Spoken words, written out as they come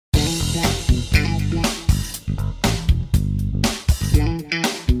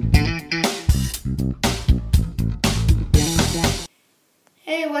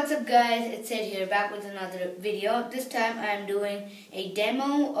up guys, it's Ed here back with another video. This time I'm doing a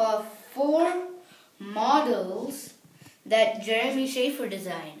demo of 4 models that Jeremy Schaefer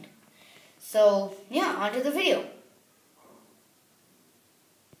designed. So yeah, onto the video.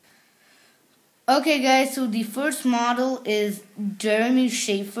 Okay guys, so the first model is Jeremy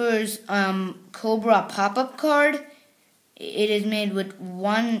Schaefer's Cobra pop-up card. It is made with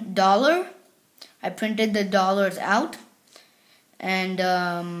 $1. I printed the dollars out. And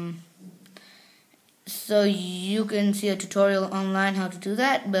so you can see a tutorial online how to do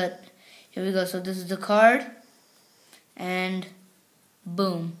that, but here we go. So this is the card, and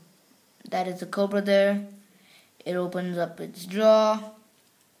boom, that is the Cobra there. It opens up its jaw.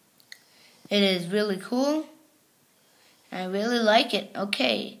 It is really cool. I really like it.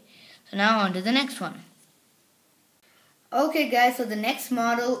 Okay, so now on to the next one. Okay guys, so the next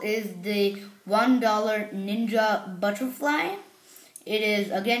model is the $1 Ninja Butterfly. It is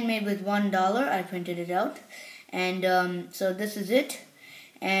again made with $1. I printed it out, and so this is it.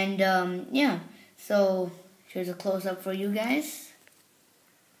 And yeah, so here's a close-up for you guys.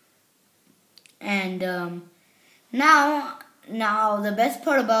 And now the best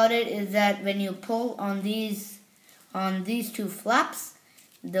part about it is that when you pull on these 2 flaps,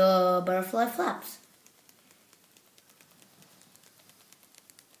 the butterfly flaps.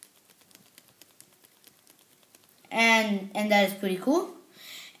 And that is pretty cool.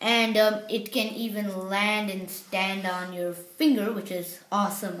 And it can even land and stand on your finger, which is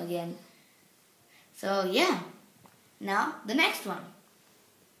awesome again. So yeah, now the next one.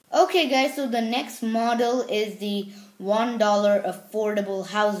 Okay guys, so the next model is the $1 affordable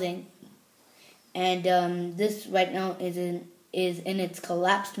housing. And this right now is in its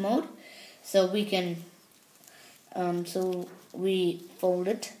collapsed mode. So we can so we fold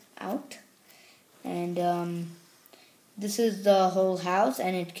it out, and this is the whole house,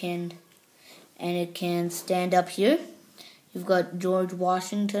 and it can stand up here. You've got George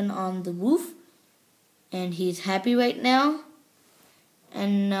Washington on the roof, and he's happy right now,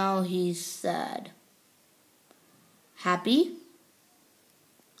 and now he's sad. Happy,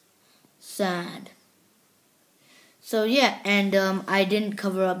 sad. So yeah, and I didn't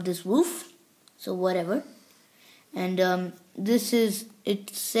cover up this roof, so whatever. And it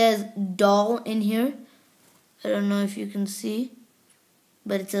says doll in here. I don't know if you can see,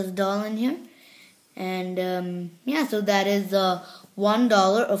 but it says doll in here. And yeah, so that is the $1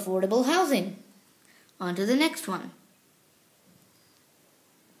 affordable housing. On to the next one.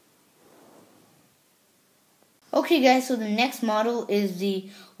 Okay guys, so the next model is the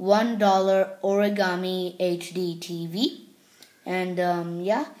 $1 origami HD TV. And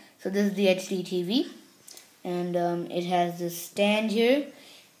yeah, so this is the HD TV. And it has this stand here.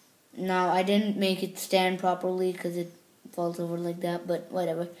 Now, I didn't make it stand properly because it falls over like that, but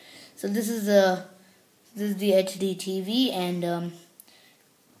whatever. So this is the HD TV,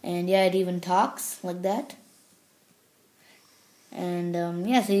 and yeah, it even talks like that. And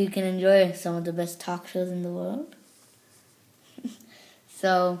yeah, so you can enjoy some of the best talk shows in the world.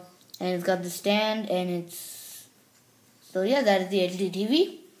 So, and it's got the stand, and so yeah, that is the HD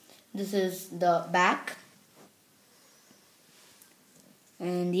TV. This is the back.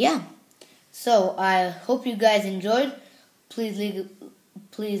 And yeah, so I hope you guys enjoyed. Please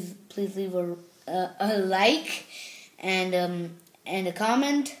leave a like and a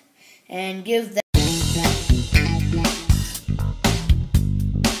comment, and give that